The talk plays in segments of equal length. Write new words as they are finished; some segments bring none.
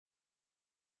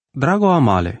Drago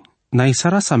amale, na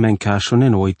isarasa men ke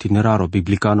ashonen o itineraro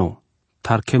biblicano,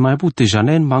 tar ke mai bute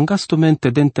janen mangasto mente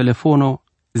den telefono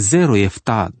 0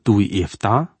 efta 2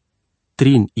 efta,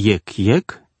 3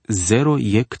 yek 0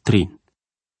 yek 3.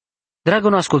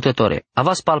 Dragul ascultătore,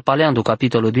 avas palpaleando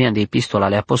capitolul 2 de epistola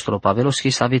ale apostolo Pavelo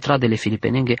scris avitra dele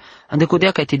Filipenenge, ande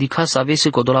codea ca te dica să avesi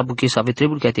codola buche să ave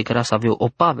trebul ca te căra să ave o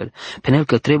Pavel, penel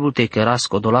că trebul te căra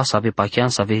codola să ave pachean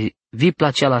să ave vi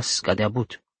placealas ca de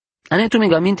abut. Ane tu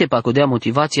megamente pa codea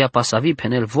motivația pa să vi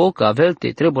penel vo că avel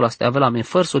te trebul asta avea la men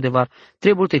fărso de var,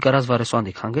 trebul te căras va resoan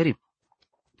de hangeri.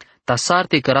 Ta sar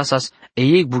te cărasas e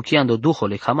ieg bucheando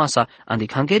duhole hamasa ande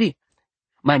hangeri.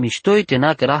 Mai miștoi te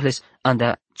na cărahles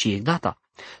anda ciec data.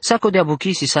 Saco de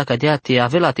buchi si saca dea te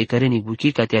avela te cărenic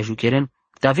buchi ca te ajucheren,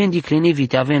 te aven di clinivi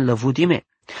te aven lăvudime.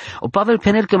 O Pavel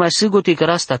penel că mai sigo te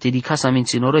cărasta te di casa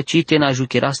minținoră, ci te na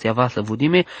ajucheras te ava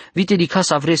lăvudime, vi te di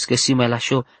casa vrezi că si mai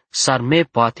lașo sarme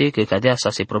poate că cadea sa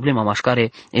se problema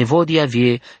mașcare evodia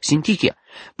vie sintichia.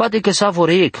 Poate că sa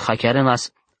voreiec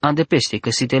hachiarenas ande peste că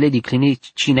si te le di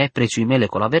clinici cine prețui mele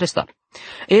colaverestar.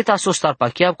 Eta so star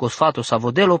pachiab cu sfatul sa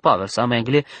vodelo Pavel sa mai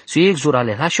angle su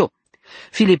exurale lașo.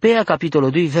 Filipeia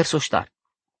capitolul 2 verso ștar.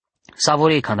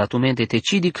 Savorei candatumente te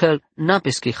cidicăl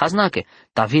napesche haznache,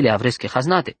 tavile avresche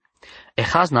haznate. E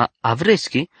hazna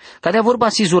avreschi, cadea vorba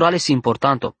si zurales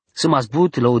importanto, să mas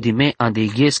but lăudime ande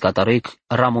ighes cataroic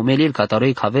ramomelil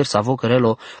cataroic haver sa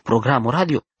vocărelo programo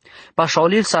radio.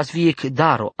 Pașaolil sa sviec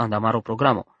daro andamaro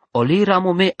programo. Oli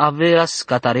ramome averas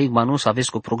catareic manus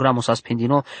avesco programo sa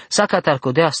spendino, sa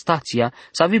catarcodea stația,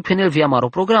 sa vi penel via maro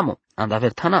programo,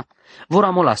 andaver tana.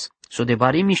 Voramolas. So de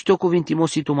bari mișto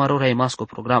cuvintimosi tu marora e masco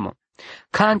programo.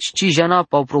 Canci ci jana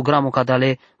pau programo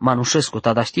cadale manușescu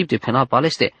tada știpte pena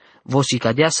paleste, vosi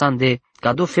cadea sande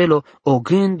cado felo o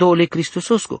gândo le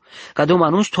Cristososcu, cado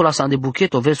manuș tola sande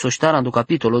bucheto verso ștarandu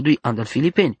capitolul 2 andel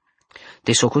Filipeni.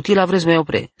 Te socuti la vrezi mai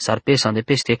opre, sar pe sande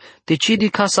peste, te cidi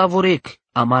ca savorec,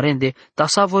 amarende, ta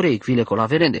savorec vile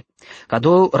colaverende.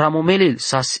 Cado ramomelil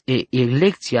sas e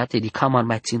elecția te di caman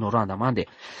mai ținoranda mande.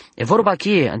 E vorba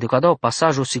cheie, ande cado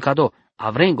pasajul si cado,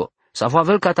 avrengo, sa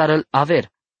voavel catarel aver.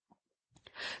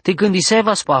 Te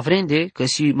gândiseva spa avrende, că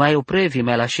si mai oprevi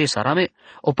mai lașe sarame,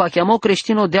 o pachiamo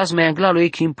creștino deaz mai anglalo e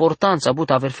că importanța but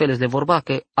aver feles de vorba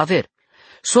că aver.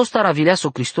 Sostara vileaso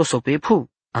Cristoso pe pu,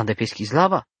 ande pe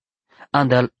schizlava,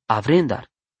 andal avrendar.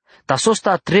 Ta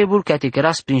sosta trebul ca te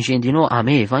căras prin gendino a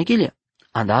mea Evanghelia,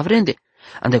 anda avrende.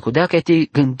 Ande cudea ca te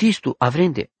gândistu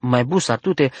avrende, mai bus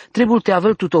artute, trebul te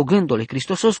avel tuto gândole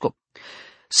Cristososco.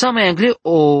 Sa mai angle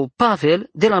o Pavel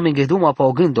de la mengeduma pa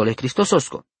o gândole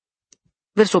Cristososco.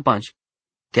 Verso 5.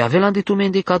 Te avelan de tu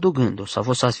mende ca do gândo, sa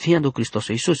vosas fiando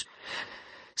Cristoso Iisus.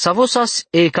 Sa vosas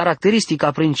e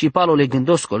caracteristica principalole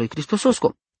gândoscole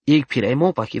Cristososco. Ig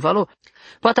piremo pachivalo.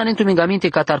 Pata nentumingamente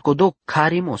catar codo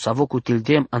carimo sa vocu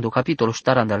tildem ando capitolo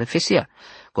ștar andale Efesia.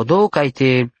 Codo ca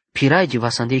te piraigi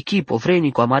vasande echipo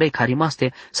vrenico amare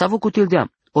carimaste sa vocu tildeam.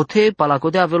 O te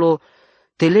palacodea velo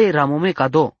tele ramome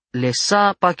cado. Le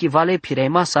sa pachivale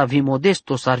piremasa vi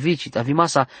modesto sarvicita vi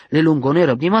masa le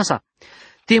lungoneră di masa.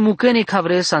 Te mucene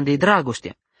cavresa de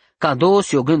dragoste. Cado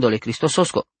si o gândole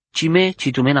Cristososco. Cime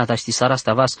citumena ta ști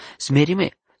sarasta vas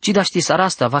smerime. Ci da ști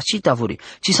sarasta vas citavuri.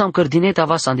 Ci sam cărdineta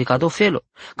vas ande cado felo.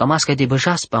 Camasca de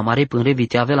băjas pa mare până revi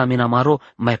te avea la mena maro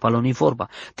mai paloni vorba.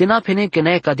 Te na pene că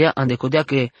n-ai cadea ande codea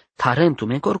că tarentu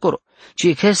men corcoro. Ci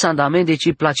e că andamende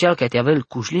ci placeal că te avel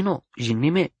cușlino,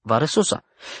 jinmime, varăsosa.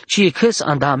 Ci e că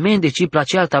andamende ci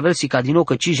placeal te avel si cadino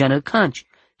că ci jană canci.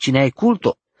 Ci ne-ai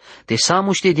culto. Te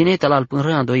samuște dineta la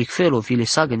alpânră ando ic felo vile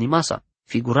sagă ni masa.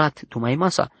 Figurat tu mai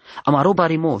masa. Amaro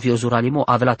barimo, viozuralimo,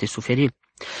 avelate suferil.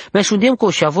 Me șundem co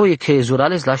și avoie că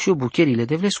zurales la șiu bucherile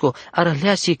de vlesco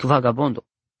arăleasic vagabondo.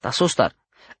 Ta sostar.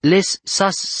 Les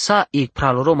sa ic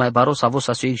praloro mai baros avo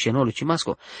sa ic genolu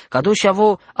cimasco. Cado și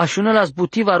avo așunelas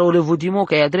butiva ro le vudimo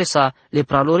că adresa le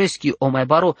praloreschi o mai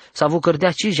baro sa vo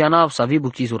cărdea ci jana sa vi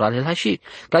buchi zurale la și.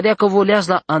 Cadea că voleaz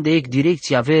la ande ic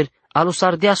direcția ver alu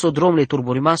sardeaso dromle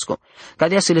turburimasco,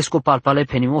 cadea se le scopal pale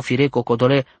penimo fireco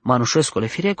codole manușescole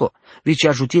fireco, vice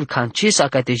ajutil cancesa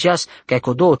ca te jas ca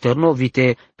codo terno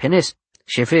vite penes,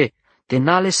 șefe, te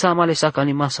nale samale sa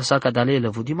canimasa sa cadale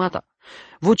lăvudimata.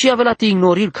 Voci avea te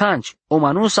ignoril canci, o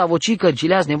manusa voci că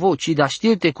gileaz nevo, ci da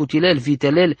știlte cutilel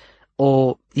vitelel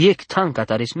o iec tanca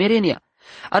tare smerenia.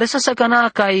 Are sa sacana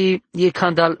ca e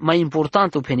candal mai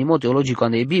importante penimo teologico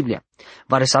ande Biblia.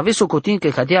 Vare să aveți o cotincă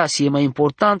ca dea si e mai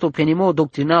importante penimo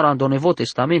doctrinaro ando Nevo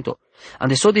Testamento.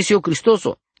 Ande sodisio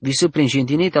Cristoso, vi se prin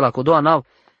gentinete la codoa nau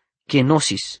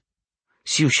kenosis.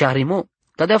 Siu sharimo,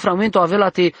 Cadea fragmentul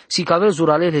avelate si cavel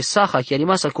zuralele saha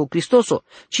chiarimasa cu Cristoso,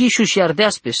 ci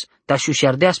șușiardeaspes, ta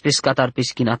șușiardeaspes catar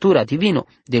peschinatura divino,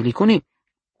 devlicuni.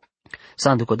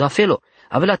 Sanduco da felo,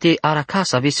 avelate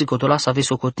aracasa avesi cotolas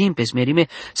avesi ocotimpes merime,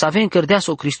 să avem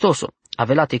cărdeaso Cristoso,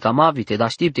 avelate camavite, da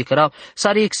știpte cărau,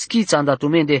 sare exchița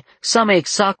andatumende, sama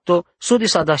exacto, sode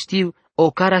sa da știu,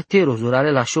 o caractero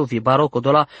zurale la șovi baroco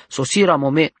dola sosira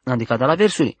mome andicada la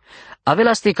versuri.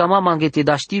 Avela ste cama manghete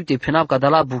da știpte penap ca da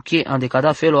la buche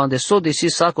andicada felo ande sode si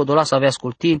saco dola să avea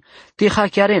ascultin, te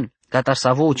hachiaren, catar să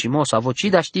avo ucimo, să avo ci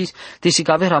da știți, te si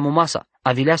cavera mumasa,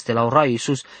 avileaste la oraiu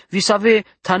Iisus, vi să ave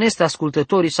taneste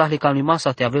ascultătorii sahle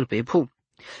calmimasa te avel pe epu.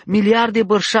 Miliarde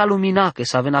bărșa luminache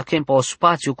să avem acempa o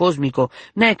spațiu cosmico,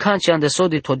 ne canci ande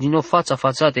sode todino fața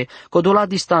fațate, codola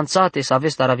distanțate să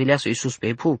aveți taravileasă Iisus pe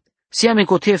epu. Siame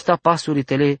cotefta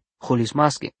pasuritele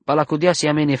holismasche, palacodia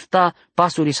siame nefta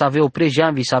pasuri să avea opre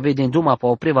janvi să avea din duma pa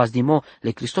opre vas dimo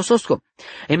le Cristososco.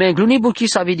 E me gluni buchi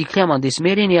să avea dicleama de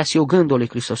smerenia si o gândo le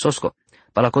Cristososco.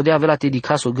 Palacodia avea te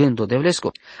dicaso gândo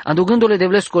devlesco. Ando gândole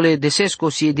devlesco le desesco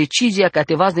si e decizia ca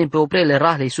te vas din pe opre le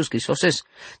rahle Iisus Cristoses.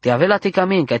 Te avea te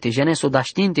camen ca te jeneso da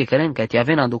știnte căren ca te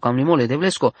avea ando cam limole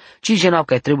devlesco, ci jenau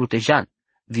ca trebuie te jan.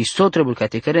 Visto trebuie ca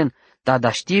te căren.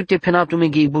 Da știpte penaptu me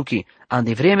buchi,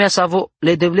 ande vremea să avo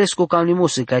le devlesco cam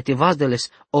limus, ca te vazdeles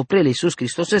oprele Iisus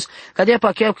Cristoses, cadea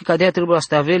pacheau că cadea trebuie să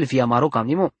te avel via maro cam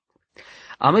limu.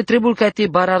 Ame trebuie ca te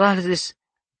bararales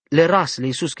le ras le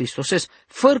Iisus Cristoses,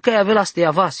 fără că avela să te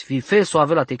avas, fi fel să o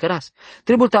avela te căras.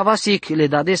 Trebuie te avasic le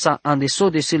dadesa ande so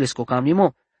de siles co cam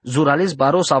limu, zurales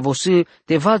baros avosi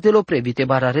te vazdel opre te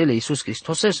bararele Iisus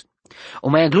Cristoses. O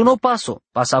mai gluno paso,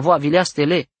 pasavo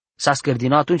avileastele, s-a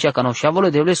scărdinat atunci ca noșeavole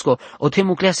de vlesco, o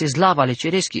temuclease slava le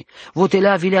cereschi,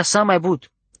 votelea vilea sa mai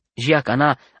but. Jia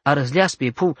cana a răzleas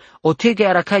pe pu, o tega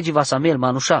era caigiva sa mel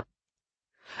manușa.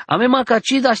 Amema ca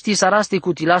cida ști să raste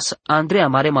cutilas Andreea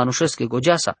mare manușescă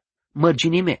gogeasa,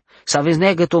 mărginime, să aveți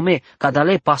neagă tome, ca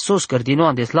dale pasos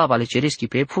cărdinoan de slava le cereschi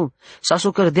pe pu, sa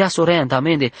so cărdea sorea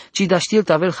întamende, cida știl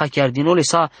tavel hachiardinole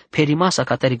sa perimasa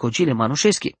cataricogile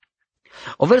manușeschi.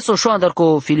 O verso șo andar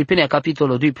cu Filipenia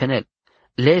capitolul 2 penel.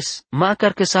 Les,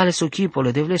 macar că sale so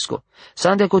chipole de vlesco,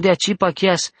 sande cu dea cipa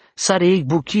chias, sare ei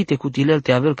buchite cu tilel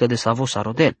te avel că de savo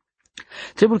sarodel.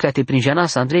 Trebuie ca te prinjana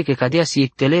să Andrei că cadea si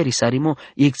ecteleri sarimo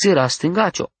icțira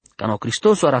stângacio, ca no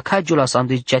Cristosu ara cagiula să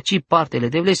ande ceaci partele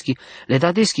de vleschi, le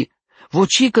dadeschi.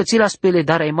 Voci că ți la spele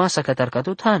dar ai masa ca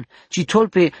tarcatotan, ci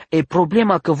tolpe e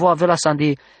problema că vo avea să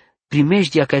ande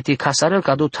primejdia ca te casarel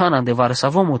ca dotan ande vară să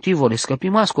vo motivole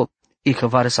scăpimasco. I că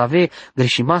vară să ave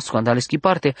greșimasco andale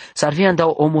schiparte, s-ar vi andau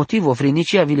o motivo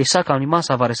vrenicia vile sa ca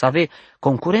unimasa vară să ave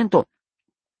concurento.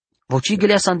 Voci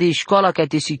gălea să ande școala ca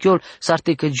te sichiol s-ar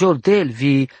te căgiol del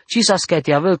vi, ci s-as ca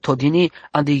te avel todini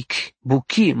ande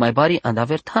buchi mai bari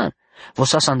andavertan.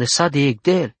 Vosa să ande sa de ec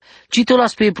del. Ci te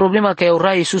las pe problema ca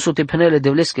eurai Iisus o te penele de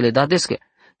vleschele dadesche.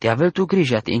 Te avel tu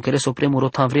grija te încheres o premur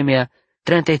rotan vremea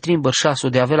 33 bărșaso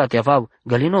de avela te avau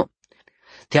gălino.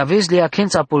 Te avezi le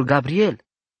achența pol Gabriel.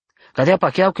 Cadea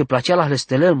pacheau că placea la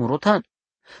hlestelel murotan.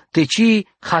 Te ci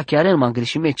hachiaren man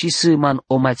greșime, ci să man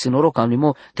o mai ținoroc am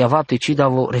limo, te avap te ci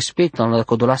davo respect la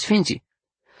codola sfinții.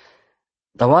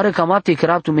 Dar oare cam apte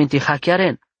căraptu mente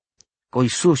hachiaren? Că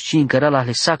Iisus ci încărea la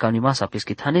hlesa ca nimasa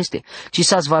peschitaneste, ci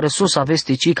s-ați varăso să aveți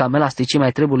te ci camela te ci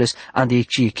mai trebules ande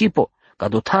ci echipo, ca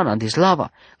dotan ande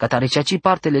slava, ca tare cea ci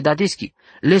partele dadeschi,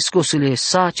 lesco să le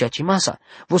sa cea ci masa,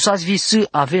 vosați vi să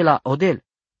ave la odel.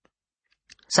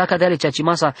 Sa cadea cea ci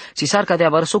masa, si s-ar cadea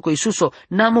varăso cu Iisuso,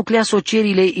 n-amu cleaso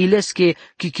cerile ilesche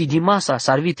chichidimasa,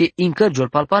 sarvite incărgiol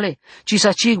palpale, ci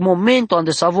sa cig momento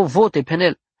ande să avo vote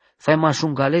penel. Fai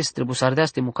mașungales trebuie să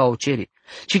ardeaste muca o ceri,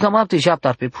 ci cam apte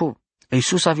japtar pe pu.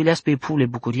 Iisus avileas pe pule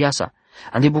bucuriasa,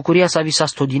 ande bucuriasa vi sa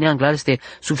stodinea anglaleste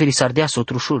suferi sardeas o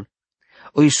trușul.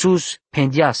 O Iisus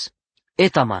pendias,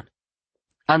 etaman,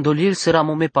 andolil sera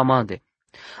mome pamande,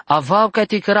 avav ca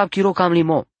te cărab chiro cam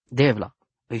limo, devla.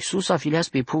 Iisus afileas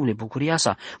pe pule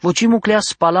bucuriasa, voci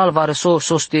mucleas palal varăso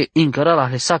soste încăra la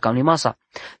hlesa cam limasa,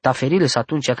 ta feriles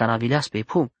atunci ca navileas pe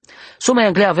pu. Suma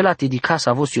anglea avela te di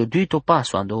casa vos io duito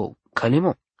paso ando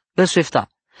calimo. Verso efta.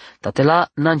 Tatela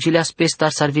n'angileas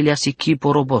pestar sarvileas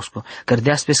echipo robosco,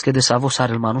 cărdeas pescă de savo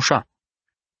sarel manușa.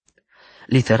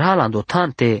 Literal ando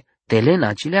tante telen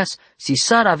angileas si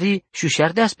saravi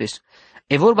șușiardeas pes.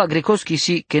 E vorba grecoschi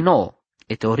si che no,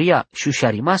 e teoria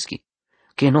șușiarimaschi,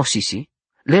 che no si.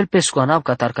 Lel pesco anab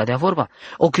catar cadea vorba.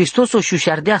 O Cristoso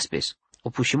șușiardeaspes. O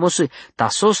pușimosu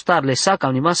tasos tar lesa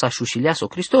cam nimasa șușileas o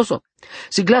Cristoso.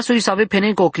 Si glasuri să ave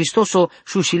penenco o Cristoso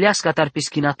șușileas catar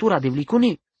peschinatura de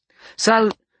vlicuni.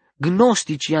 Sal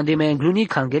gnostici ande me îngluni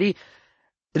cangeri,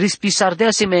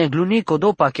 rispisardease me îngluni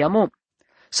codopa chiamo.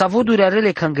 Savodurea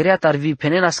rele cangreat ar vi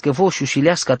penena scăvoșu și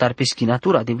leasca tar peschi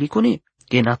natura de vlicuni.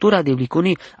 Che natura de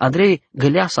vlicuni Andrei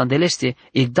găleasa andeleste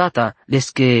egdata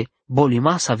lesche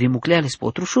bolimasa vi mucleales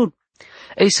potrușul.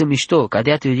 Ei să mișto, ca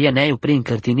de teoria neaiu prin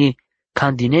cărtini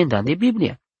candinenda de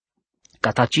Biblie.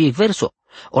 Cataci verso,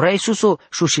 ora Iisuso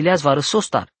șușileaz va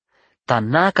răsostar. Ta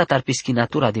naca tar peschi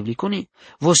natura de vlicuni,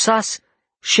 vosas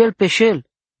șel pe șel,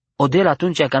 odel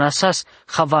atunci ca nasas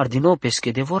havardino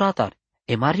pesche devoratar.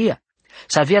 E Maria.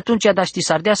 Să vi atunci da ști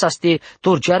sardea să ste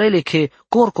torgearele că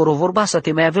corcoro vorba să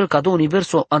te mai avel ca două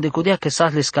universo andecodea că să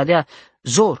le scadea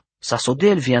zor, să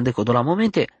sodel vi andecodo la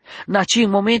momente. Naci în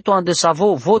momentul ande să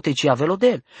vo vote ci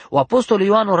avelodel. O apostol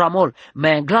Ioan Ramol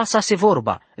mai înglasa se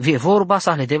vorba, vie vorba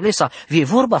să le devlesa, vie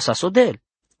vorba să sodel.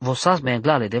 Vosas mai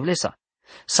înglale devlesa.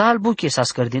 Sal buche sa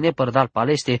scărdine părdal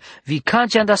paleste, vi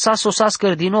canci anda sa so sa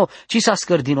scărdino, ci sa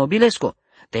scărdino bilesco.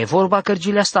 Te vorba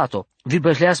cărgilea stato, vi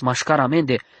băjleas mașcara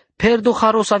mende, perdo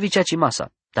harosa vicea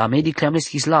masa. Da medic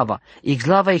cleamnes islava,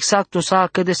 islava exacto sa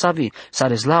căde sa vi, sa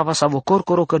rezlava sa vo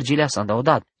corcoro cărgilea sa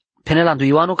andaodat. Penelandu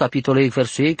Ioanu capitolul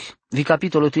versul vi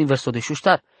capitolul 3 versul de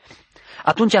șuștar.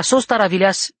 Atunci sostar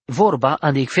avileas vorba,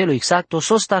 ande felul exacto,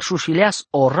 sostar șușileas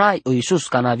orai o Iisus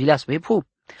ca navileas pe pu.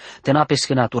 Te na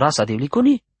pescă natura sa de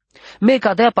vlicuni. Me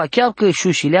cadea pa chiar că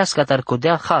șușileas ca tar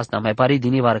codea hasna mai pare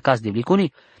din ivar cas de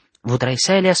vlicuni. Vo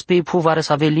traiseleas pe pu vară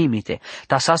să ave limite.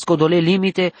 Ta sa scodole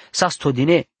limite sa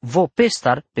stodine vo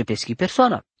pestar pe peschi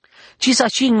persoana. Ci sa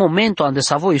ci în momentul ande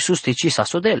sa vo Iisus te ci sa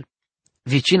sodel.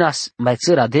 Vicinas mai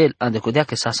țăra de el andecodea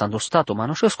că s-a sandostato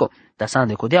manoșesco, dar s-a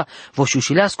andecodea vo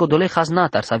șușileasco dole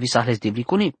haznatar sa vi sa hles de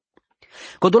vlicuni.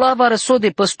 Codolava răso de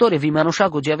păstore vi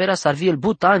manoșago geavera s-ar vi el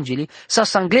but angeli, sa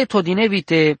sangleto din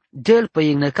evite del pe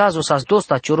în cazo sa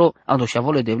dosta cioro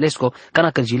andoșavole de vlesco,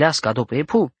 cana cărgileasca do pe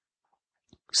epu.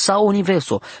 Sau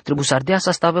universo, trebuie să ardea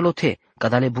sa stavelote, ca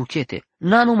dale buchete.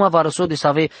 Nanu ma va răso de să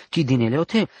ave chidinele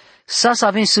ote. Sa să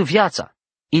avem să viața.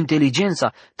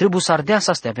 Inteligența trebuie să ardea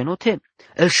să stea venote.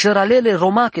 El șăralele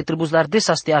romache trebuie să ardea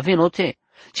să stea venote.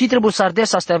 Ci trebuie să ardea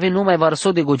să stea ven numai va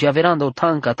răso de gogeaveranda o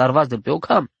tanca tarvaz de pe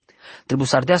ocam. Trebuie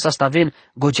să ardea să stea ven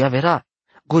gogeavera.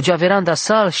 Gogeaveranda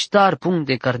sal ștar punct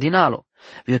de cardinalo.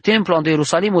 Vio templu ando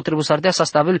Ierusalimul trebuie să ardea să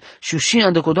stea vel și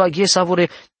ando codoa ghie savore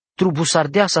trebuie să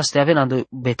ardea să stea ven ando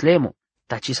Betlemu.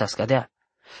 Ta ci să scadea.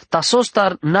 Ta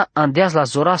sostar na andeaz la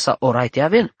zorasa orai te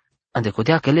aven.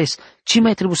 Andecodea că les, ci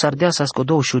mai trebuie să ardea să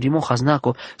scodou șurimo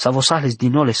haznaco, să vosales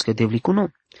din oles că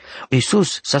devlicunu.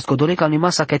 Iisus să scodole ca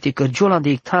nimasa că te cărgiola de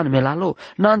ictan melalo,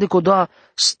 na andecodoa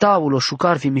staulo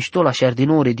șucar fi miștola și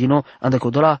ardinore dino,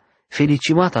 andecodola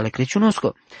felicimata ale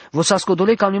Crăciunosco. Vă să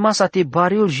scodole ca nimasa te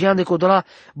bariul și andecodola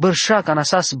bărșa ca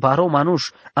nasas baro manuș,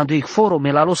 andoic foro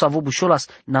melalo să vobușolas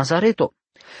Nazareto.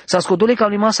 Să scodole ca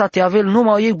nimasa te avel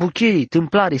numai ei bucherii,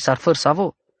 tâmplarii s-ar făr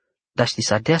savo. Dar știi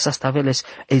să ardea să staveles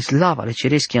e slava le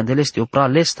cereschi andeleste opra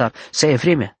lestar să e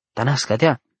vremea, dar n-a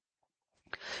scadea.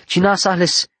 Cina s-a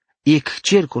ales ec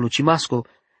cercolo cimasco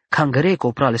cangăreco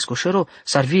opra lescoșero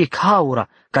s-ar vie caura,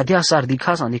 cadea s-ar di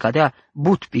casa andi cadea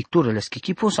but picturele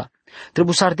schichipusa.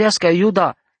 Trebuie să ardească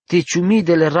Iuda te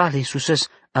ciumidele rale Iisuses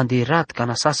andi rat ca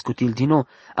nasas cutil dino,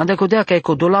 ande codea ca e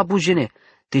codola bujene,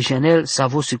 te genel s-a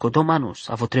vosi codomanus,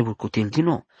 a vo trebul cutil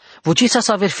dino. Vocisa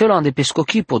să aver felo ande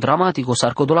pescochipo dramatico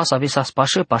s-ar codola să avea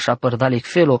spașă pașa părdalec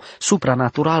felo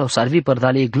supranatural s-ar vi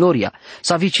părdale gloria,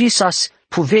 s-a vici s-as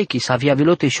puvechi s-a via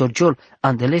vilote șorgiol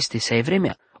andeleste să e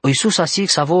vremea. O Iisus asic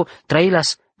s-a vo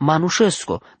trailas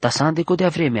manușesco, da s-a andecodea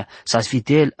vremea, s-a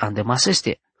svidel ande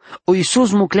maseste. O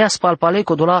Iisus muclea spalpale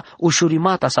codola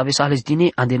ușurimata s-a ves ales dine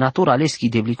ande natura aleschi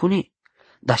de vlicuni.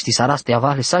 Da ști s-araste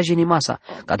avale sa genimasa,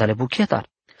 ca dale buchetar.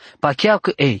 Pa chiar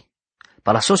că ei,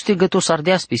 pa la soste găto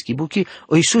s-ardeas peschi buchi,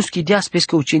 o Iisus chideas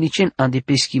pescă ucenicen ande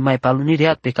peschi mai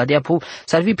palunireat pe cadea pu,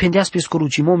 s-ar vi pendeas pesco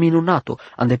rucimo minunato,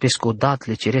 ande pesco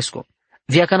datle ceresco.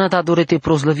 Via canata dorete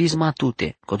proslăviz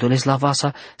matute, codoles la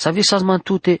vasa, s-a visas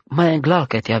matute mai englal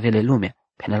că te avele lumea.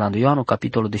 Penelandu Ioanu,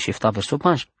 capitolul de șefta versul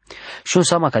 5. Și un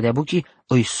sama cadea buchi,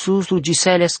 o Iisus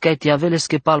rugiseles că te aveles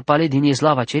că palpale din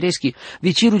eslava cereschi,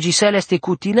 vici rugiseles te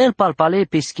cutilel palpale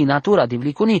peschi natura de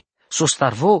vlicuni, so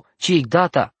starvo, ci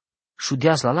data,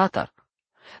 șudeaz la latar.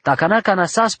 Dacă n-ar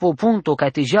canasas po punto ca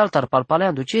te jaltar palpale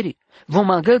anduceri, vom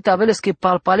angălte aveles că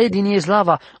palpale din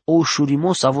eslava, o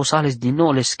ușurimos avosales din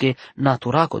noles că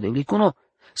naturaco de vlicuno,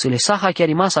 să le saha chiar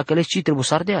imasa că les ci trebuie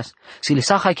să ardeas, să le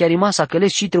saha chiar imasa că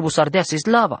les ci trebuie să ardeas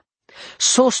eslava.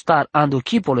 So star ando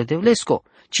chipole de vlesco,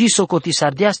 ci so coti să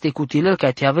ardeas te cutilel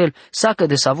ca te avel sacă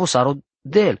de savo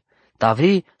sarodel,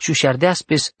 tavri și ardeas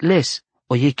pes les,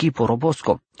 o echipo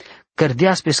robosco.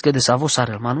 Cărdeas pescă de savo s-ar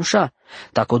el manușa,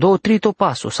 dacă două trito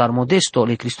paso s-ar modesto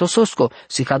le cristososco,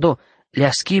 si cado le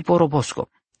aschipo robosco.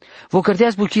 Vo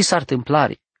cărdeați buchi s-ar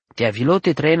tâmplari. Te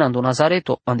avilote trăiena do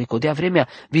Nazareto, ande codea vremea,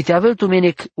 vi te avel tu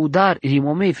menec udar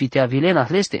rimomei fi te avilena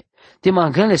hleste, te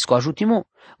mangânles cu ajutimo,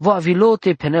 vo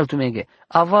avilote penel tu menge,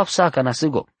 avap saca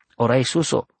nasâgo. Ora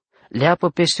Iisuso, leapă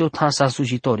peste o tansa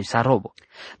slujitorii, sa robo.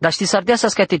 Dar știi s-ar dea să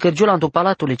scate cărgiola într-o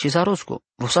palatule Cezarosco,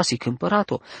 vosasi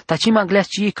câmpărato, ta ci mangleas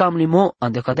ci cam limo,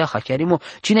 ande cadea hachiarimo,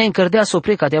 cine încărdea s-o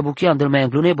pleca de buchi andel mai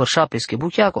înglune bărșapesche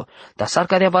buchiaco, dar s-ar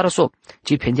cadea varăso,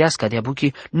 ci pendeas cadea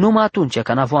buchi, numai atunci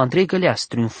că n-avo Andrei găleas,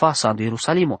 triumfasa ando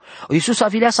Ierusalimo. O Iisus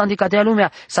avileas ande cadea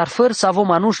lumea, s-ar făr să avo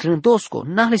manuș rândosco,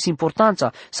 n-ales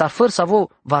importanța, s-ar făr să avo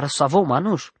varăsavo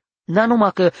manuș. N-a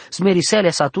numai că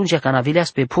smeriseles atunci când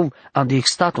avileas pe pum ando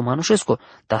extatul manușesco,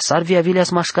 dar s-ar vi avileas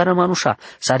mașcară manușa,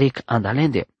 s-aric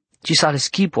andalende. Ci s-ar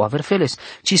schipu averfeles,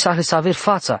 ci s-ar saver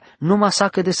fața, numai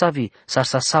sacă de savi, s-ar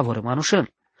sa savoră manușân.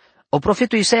 O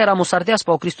profetul Isaia era mosardeas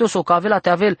pa o Hristos o că avela te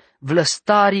avel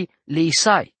vlăstarii le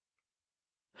Isai.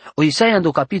 O Isaia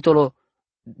în capitolo,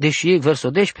 deși ei verso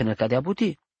 10 ca de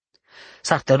abuti.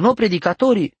 S-ar tărno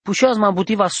predicatorii, pușeaz m-am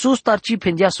butiva sus tarci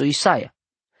pendeaso Isaia.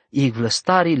 I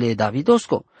vlăstarii le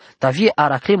Davidosco, ta vie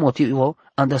aracle motivo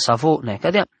andă savo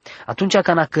necadea. Atunci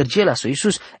când a cărgela so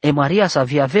Iisus, e Maria sa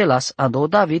via velas andă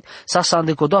David, sa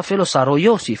îndecodoa felo saro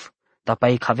Iosif, ta pa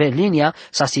ic ave linia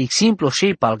sa se simplu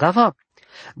și palgava.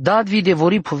 Dad vi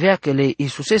devori puveacele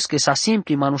Iisusesche sa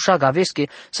simpli manușa gavesche,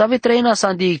 sa ve trăina sa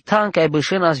ande tanca e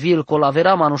bășenas vil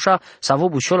colavera manușa sa vo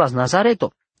bușolas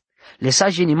Nazareto.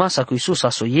 Lesaje nimasa cu Iisus sa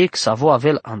soiec sa vo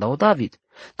avel andă David.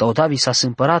 Tau David s-a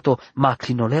împărat-o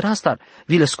maclinolera star,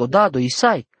 vilescodado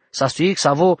Isai, s-a suic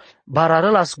s-a vo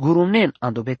bararălas gurumnen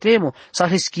ando Betlemo, s-a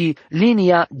heschi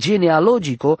linia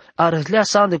genealogico a răzlea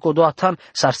sa andecodoatan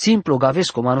s-ar simplu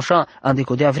gavesco manușa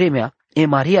andecodea vremea e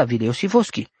Maria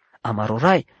Vileosifoschi,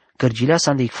 amarorai, cărgilea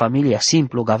sa andeic familia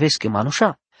simplu gavesche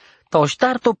manușa. Tau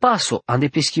ștarto paso ande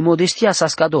peschi modestia sa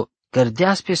scado,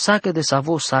 cărdeas pe sacă de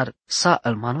savo sar sa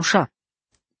al manușa.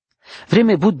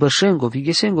 Vreme bud bășengo,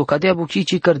 vigesengo, cadea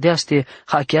buchici cărdeaste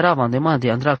hacherava de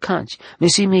andral canci,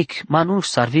 mesi mic manuș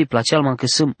sarvi placeal man că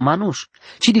sunt manuș,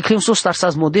 ci di crem sos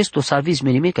tarsaz modesto sarvi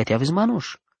smerime că te aveți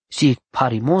manuș. Si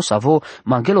parimos avo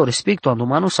mangelo respecto ando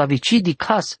manuș savi ci di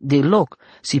cas de loc,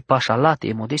 si pașalate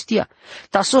e modestia,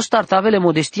 ta sos tartavele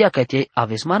modestia că te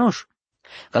aveți manuș.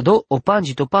 Cado o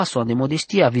pangito paso ande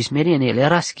modestia vi smerene le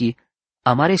raschi,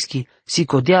 amareschi, si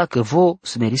codea că vo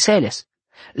smeriseles.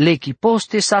 Lechi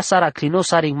poste sa saraclino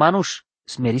saring manuș,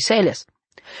 smeriseles.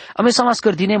 Ame sama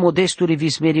scărdine modesturi vi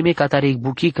smerime cataric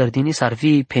buchi cărdini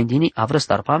sarvi pendini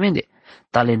avrăstar pamende.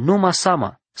 Tale numa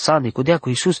sama, sande codea cu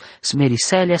Iisus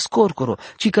smeriseles corcoro,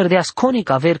 ci cărdeas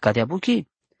conica verca de buchi.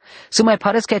 Să mai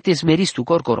pareți că te smeris tu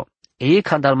corcoro. E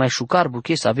când al mai șucar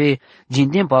buchi să ave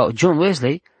gindem pa John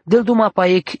Wesley, del duma pa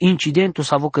ec incidentul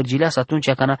să avo cărgileas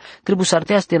atunci când trebuie să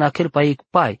arteaste în aquel pa ec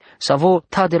pai, să avo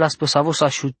tade las pe să avo să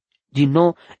șut din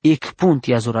nou ec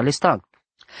punti azurale stang.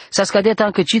 S-a scadea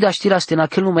tancă cida știraste în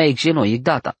aquel numai ec geno, ec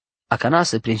data. A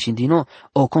canasă prin din nou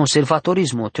o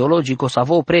conservatorismo teologico să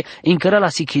avo pre încără la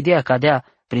sichidea cadea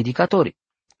predicatorii.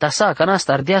 Ta sa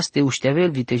canasta ardeaste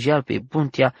ușteavel vitejial pe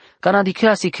puntia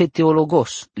canadicrasi că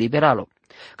teologos, liberalo.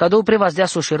 Ca două prevas dea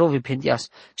soșerovi pendias,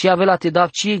 ci avea te dav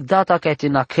ci ec data ca te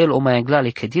în aquel o mai anglale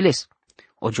cădiles.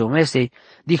 O geomestei,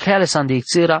 dicreale s-a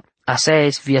îndeițăra,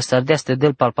 asaes via stardeaste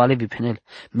del palpalevi penel,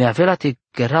 me avea te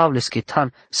găravles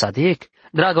chetan sadec,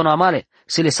 dragon amale,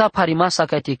 se lesa parimasa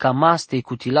ca te camaste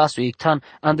cutilasu ectan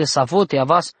ande savote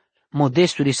avas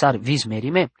modesturi sar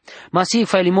vizmerime, masi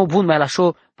failimo bun mai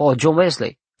lașo pa o John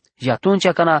Wesley, și atunci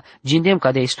cana gindem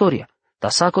ca de istoria, ta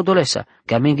saco dolesa,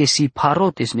 că amenge si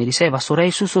parote smeriseva, sora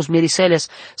Iisus os meriseles,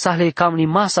 sahle cam ni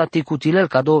masa te cutilel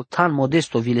ca do tan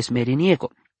modesto viles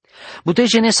merinieco.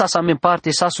 Butejene sa în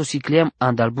parte sa susiclem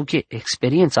andal buche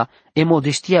experiența e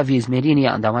modestia vi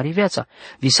smerinia andamari viața.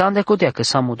 Vi s-a îndecodea că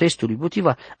sa modestului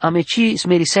butiva ameci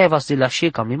smerisevas de la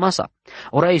șecam limasa.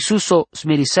 Ora Iisuso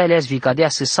smeriseles vi cadea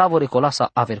se savore colasa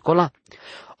avercola.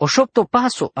 O șopto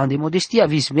paso ande modestia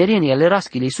vi smerinia le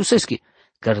raschile Iisuseschi.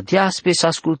 Cărdeas pe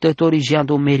ascultătorii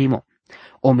jiando merimo.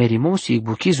 O merimo si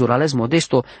buchizur ales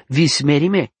modesto vi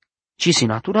smerime. Ci si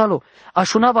naturalo,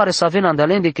 așunava resavena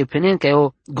andalende că penen că e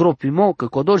o gropimo că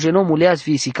codo geno muleaz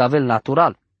vi si cavel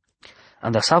natural.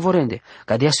 Anda savorende,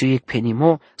 ca dea su iec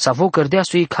penimo, sa vo cărdea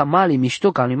su iec camali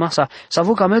mișto ca limasa, sa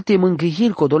vo camelte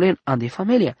mângâihil codolen ande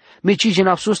familia, meci gen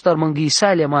absustar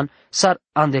mângâisaile man, sar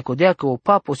ande codea că o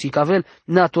papo si cavel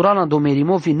natural ando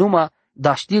merimo vi numa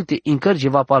da știlte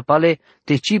incărgeva palpale,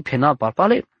 te ci penal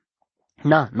palpale.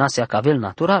 Na se cavel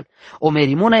natural. O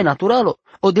merimona e naturalo.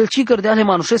 O del cicăr de ale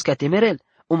manușesc a temerel.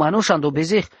 O manuș ando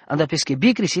bezeh, anda pesche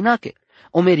bicri sinache.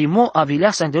 O merimo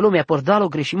avileasa de lume a pordalo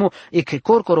greșimo e că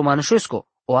corcoro manușesco.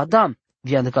 o Adam,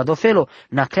 viando cadofelo,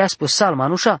 na creas pe sal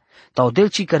manușa, tau del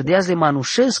ci cărdeaz de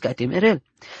manușez ca temerel.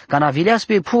 Ca na vileas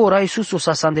pe pu ora Iisusu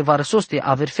sa sandevarăsoste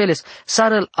averfeles,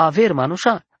 sarăl aver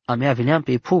manușa, a mea vileam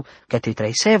pe pu ca te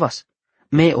traisevas.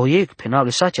 Me o iec penable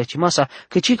sacea cimasa,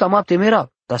 că ci cam apte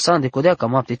meral, ta san de codea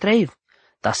cam apte traiv.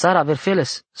 Ta sara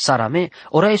averfeles, sara me,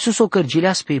 ora Iisus o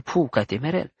cărgileas pe pu ca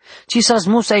temerel. Ci sa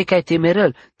zmusai ca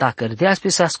temerel, ta cărdeas pe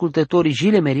sa ascultătorii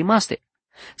jile merimaste.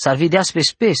 S-ar videas pe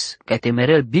spes, ca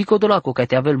temerel bicodolaco, ca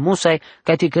te avel musai,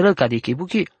 ca te cărăl ca de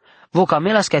chibuchi.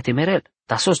 Vocamelas ca temerel,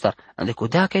 ta sostar,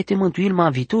 andecodea ca te mântuil m-a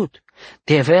vitut.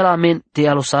 Te vela men te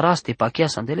alosaraste pa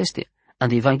chiasa andeleste.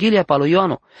 Ande Evanghelia pa lo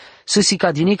Ioano, să si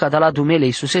ca dinica da la dumele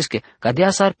Iisusesche, ca dea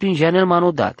s-ar pringe anel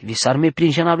manodat, vi s-ar me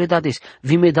pringe anable dades,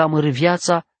 vi me da măr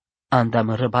viața, anda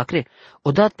măr bacre.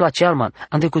 Odat place alman,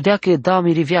 ande cudea că da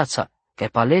miri viața, ca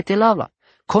palete lavla.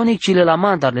 Conic cile la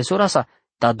mandar le sorasa,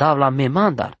 ta davla me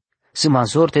mandar. Si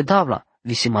mazor te davla,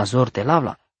 vi si mazor te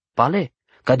lavla. Pale,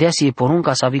 ca dea si e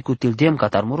porunca sa vi cu tildem ca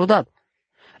tar morodat.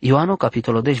 Ioano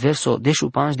capitolo 10 verso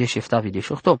 15 de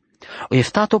 17-18. O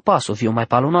eftato paso vi o mai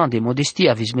palonan de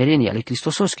modestia vi smerenia le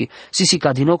Cristososchi, si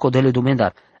ca dinoco dele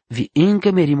dumendar, vi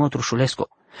încă merimo trușulesco.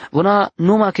 Vona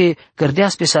numai că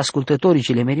cărdeas pe ascultătorii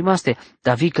cele merimaste,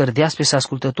 dar vi cărdeas pe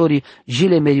ascultătorii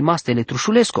cele merimaste le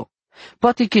trușulesco.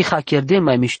 Poate că hackerdem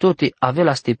mai miștote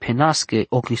avela ste penasche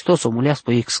o Cristos o muleas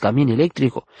pe ex camin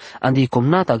electrico, andi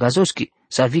comnata gazoschi,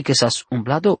 s-ar vi că s-as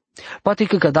umblado. Poate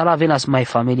că cădala venas mai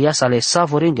familia sale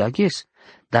savorenge aghes,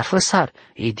 dar făsar,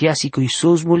 ideea si că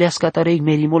Iisus muleas catarei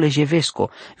merimole jevesco,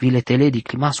 vile teledi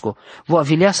climasco, voa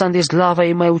vilea să andeslava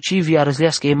e mai ucivi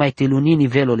arăzlească e mai telunini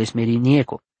velole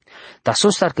smerinieco. Ta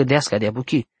sostar că deasca de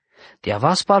abuchi, te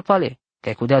avas palpale,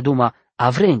 că cu dea duma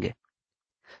avrenge.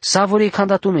 Savore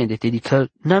candatumende te dică,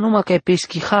 na numai că e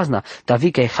peschi hazna, ta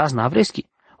vi că e hazna avreschi.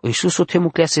 O Iisus o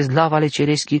temuclease slavale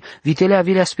cereschi, vitelea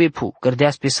vilea spe pu,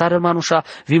 cărdeas pe sară manușa,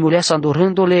 vimulea să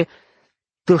andorândole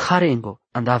tâlharengo,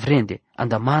 anda vrende,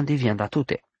 anda mande vi anda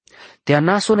tute. Te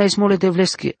anaso na ismole de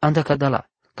vleschi, anda cadala,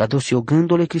 cadosi o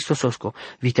gândole Cristososco,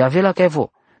 vite avela ca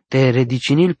vo, te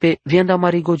redicinil pe vianda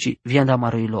marigogi, vianda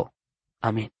maroilo.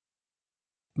 Amin.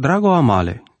 Drago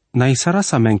amale, na isara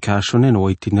sa men ca shonen o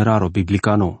itineraro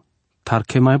biblicano, tar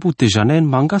che mai bute janen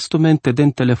mangastumente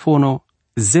den telefono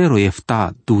 0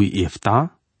 efta 2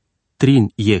 efta, trin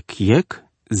yek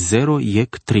 0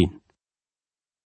 yek trin.